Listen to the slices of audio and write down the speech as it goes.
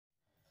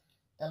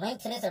The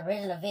link to this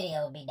original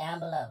video will be down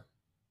below.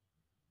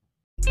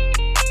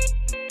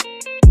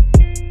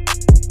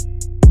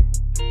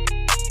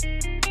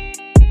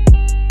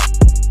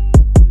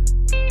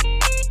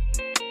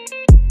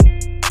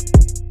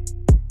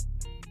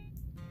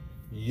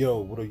 Yo,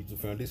 what up, YouTube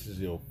fam? This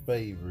is your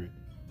favorite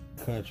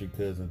country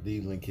cousin,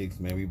 D-Lin Kicks,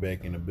 man. We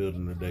back in the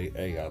building today.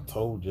 Hey, I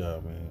told y'all,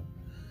 man,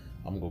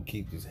 I'm gonna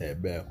keep this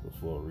hat backwards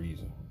for a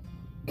reason.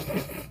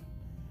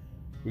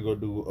 We're gonna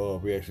do a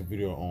reaction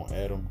video on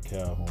Adam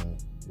Calhoun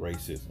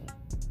racism.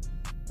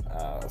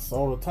 I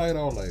saw the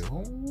title, I was like,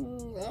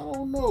 I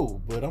don't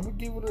know, but I'm gonna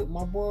give it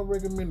my boy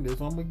recommended it,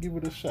 so I'm gonna give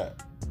it a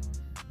shot.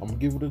 I'm gonna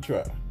give it a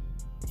try.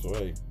 So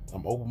hey,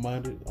 I'm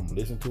open-minded, I'm gonna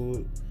listen to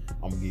it,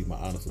 I'm gonna give you my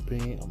honest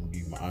opinion, I'm gonna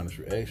give you my honest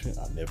reaction.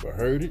 I never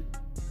heard it.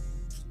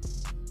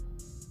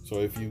 So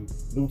if you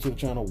new to the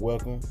channel,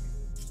 welcome.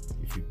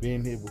 If you've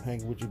been here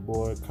hanging with your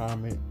boy,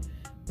 comment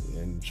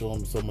and show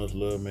him so much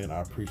love, man. I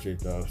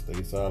appreciate y'all.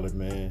 Stay solid,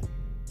 man.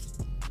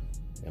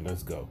 And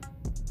let's go.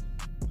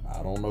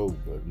 I don't know,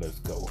 but let's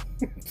go.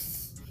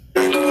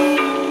 Nigga,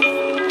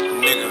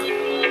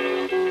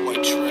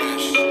 white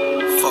trash.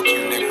 Fuck you,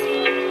 nigga.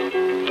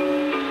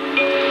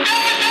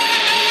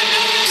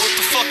 What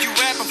the fuck you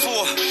rapping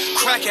for?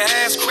 Cracker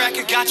ass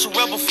cracker, got your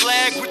rebel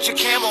flag with your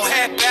camo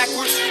hat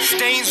backwards.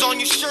 Stains on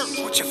your shirt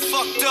with your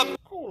fucked up.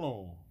 Hold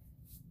on.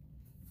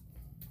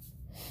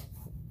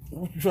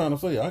 What you trying to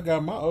say? I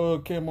got my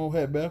camo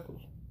hat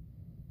backwards.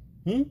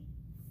 I'm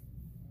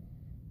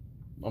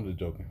just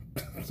joking.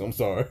 I'm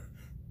sorry.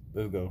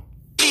 Let's go.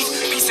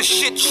 Piece of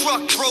shit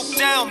truck broke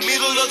down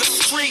middle of the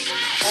street.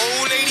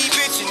 Old lady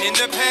bitching in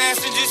the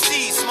passenger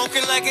seat,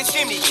 smoking like a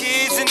chimney.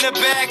 Kids in the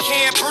back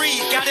can't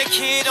breathe. Got a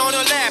kid on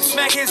her lap,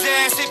 smack his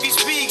ass if he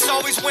speaks.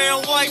 Always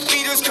wearing white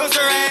beaters cause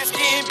her ass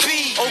getting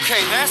beat.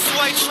 Okay, that's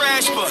white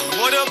trash, but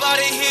what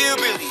about a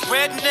hillbilly?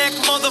 Redneck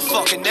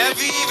motherfucker, never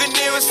even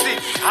near a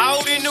city.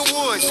 Out in the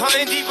woods,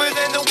 hunting deeper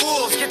than the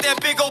wolves. Get that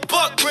big old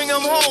buck, bring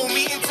them home,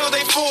 eat until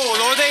they full.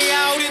 Or they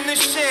out in the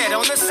shed,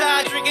 on the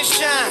side drinking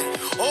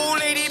shine. Old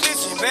lady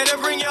bitchin', better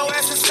bring your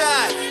ass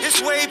inside.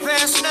 It's way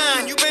past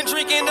 9, you been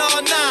drinking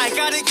all night.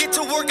 Gotta get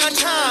to work on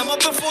time, up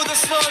before the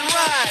sun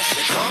rise.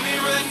 They call me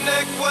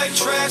redneck, white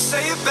trash,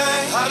 say it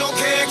back. I don't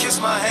care, kiss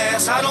my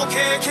ass, I don't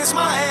care, kiss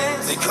my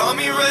ass. They call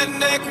me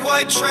redneck,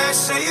 white trash,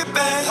 say it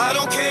back. I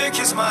don't care,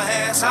 kiss my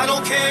ass, I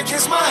don't care,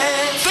 kiss my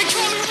ass. They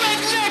call me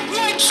redneck,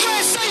 white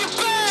trash, say it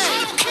back.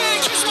 I don't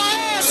care, kiss my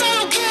ass, I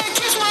don't care,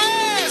 kiss my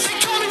ass. They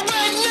call me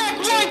redneck,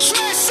 white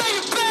trash, say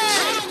it back.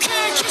 I don't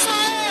care, kiss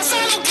my ass,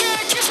 I don't care,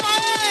 kiss my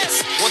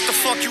ass. What the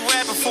fuck you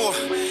rapping for?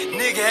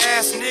 Nigga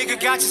ass nigga,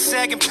 got your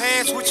sagging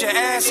pants with your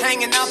ass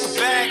hanging out the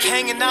back,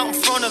 hanging out in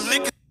front of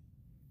liquor.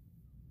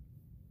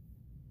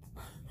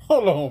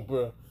 Hold on,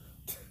 bro.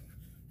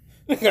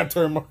 I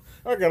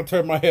gotta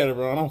turn my head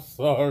around. I'm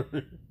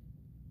sorry.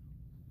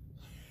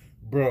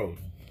 Bro.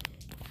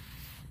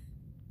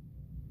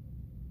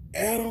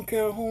 Adam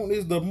Calhoun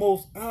is the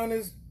most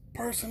honest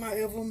person I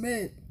ever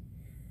met.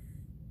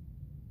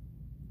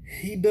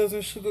 He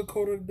doesn't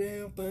sugarcoat a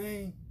damn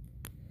thing.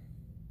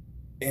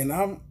 And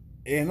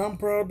I'm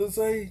proud to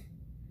say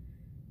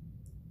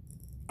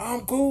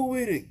I'm cool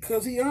with it,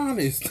 cause he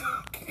honest.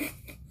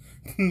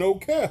 No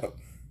cap.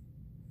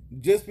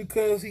 Just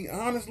because he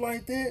honest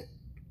like that,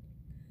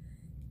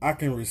 I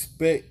can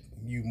respect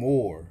you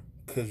more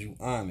cause you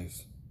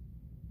honest.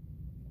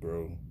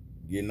 Bro,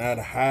 you're not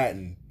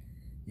hiding.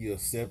 You're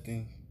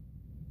accepting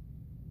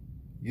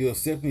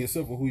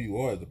yourself for who you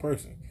are as a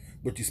person.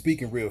 But you're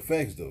speaking real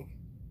facts though,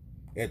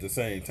 at the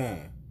same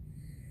time.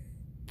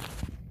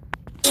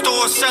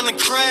 Store selling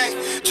crack,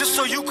 just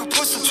so you could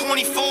put some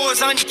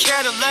 24s on your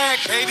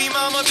Cadillac. Baby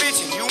mama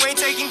bitchin', you ain't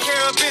taking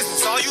care of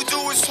business. All you do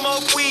is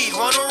smoke weed,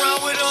 run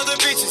around with other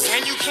bitches.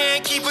 And you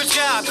can't keep a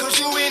job, cause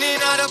you in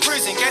and out of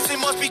prison. Guess it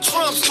must be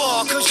Trump's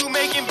fault, cause you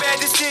making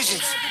bad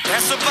decisions.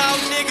 That's about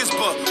niggas,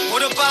 but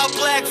what about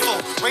black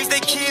folk? Raise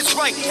their kids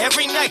right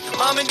every night,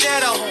 mom and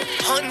dad are home.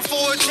 Hunting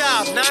for a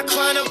job, not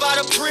crying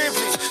about a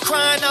privilege.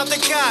 Crying out to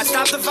God,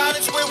 stop the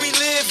violence where we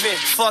live in.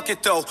 Fuck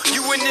it though, you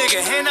a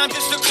nigga, and I'm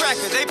just a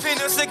cracker. They pin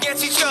us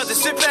against each other,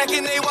 sit back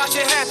and they watch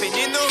it happen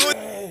in the hood.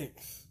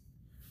 Facts.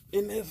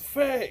 And that's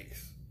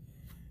facts.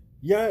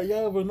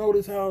 Y'all ever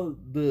notice how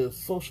the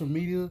social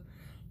media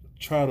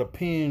try to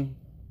pin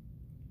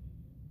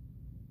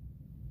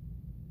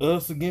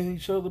us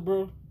against each other,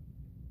 bro?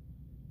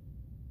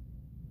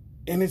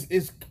 And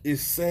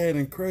it's sad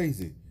and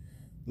crazy.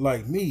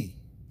 Like me,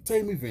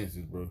 take me for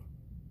instance, bro.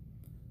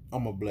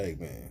 I'm a black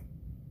man.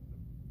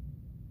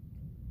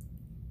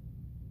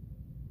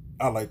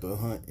 I like to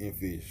hunt and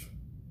fish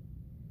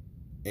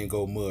and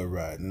go mud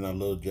riding, and I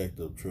love jacked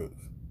up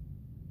trucks.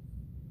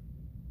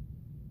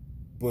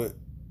 But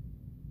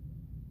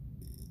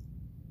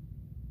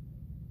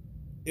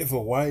if a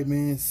white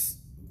man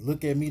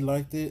look at me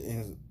like that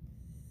and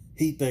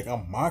he think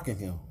I'm mocking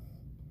him,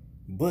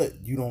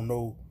 but you don't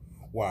know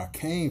where I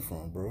came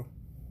from, bro.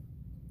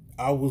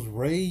 I was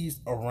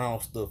raised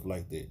around stuff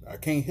like that. I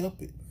can't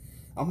help it.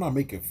 I'm not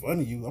making fun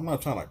of you. I'm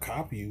not trying to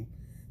copy you.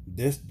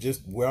 That's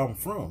just where I'm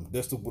from.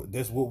 That's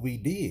what we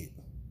did.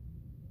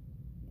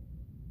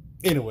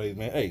 Anyways,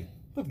 man, hey,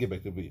 let's get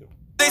back to the video.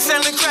 They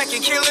selling crack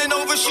and killing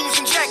over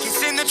shoes and jackets.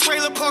 In the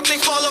trailer park, they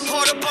fall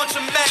apart, a bunch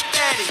of Mac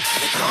addicts.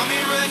 They call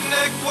me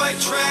redneck, white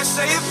trash,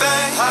 say it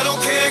back. I don't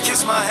care,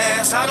 kiss my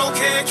ass. I don't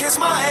care, kiss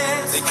my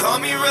ass. They call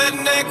me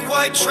redneck,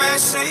 white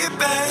trash, say it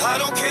back. I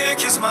don't care,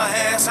 kiss my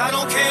ass. I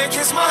don't care,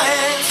 kiss my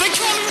ass. They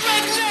call me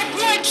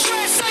redneck, white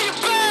trash, say it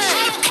back.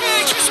 I don't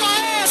care, kiss my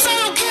ass. I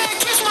don't care,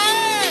 kiss my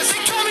ass. They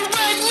call me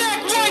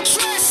redneck, white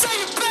trash, say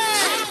it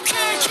back. I don't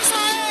care, kiss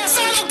my ass.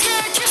 I don't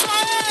care, kiss my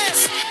ass.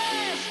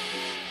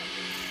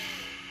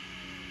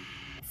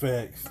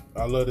 Facts.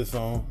 I love this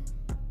song.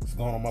 It's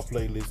going on my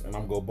playlist, and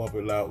I'm gonna bump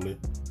it loudly.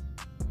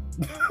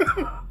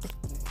 I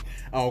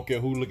don't care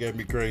who look at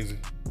me crazy.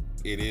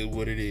 It is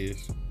what it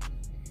is.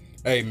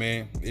 Hey,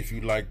 man, if you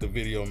like the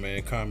video,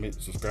 man,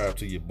 comment, subscribe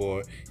to your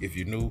boy. If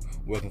you're new,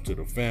 welcome to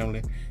the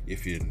family.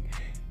 If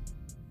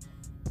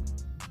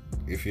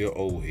you're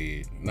old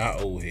head,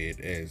 not old head,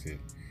 as in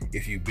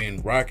if you've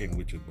been rocking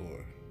with your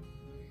boy,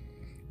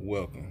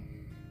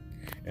 welcome.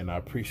 And I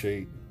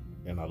appreciate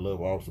and I love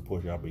all the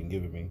support y'all been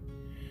giving me.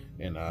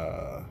 And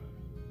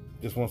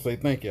just want to say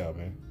thank y'all,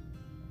 man.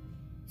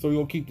 So we're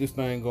going to keep this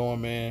thing going,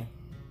 man.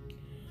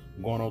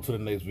 Going on to the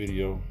next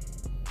video.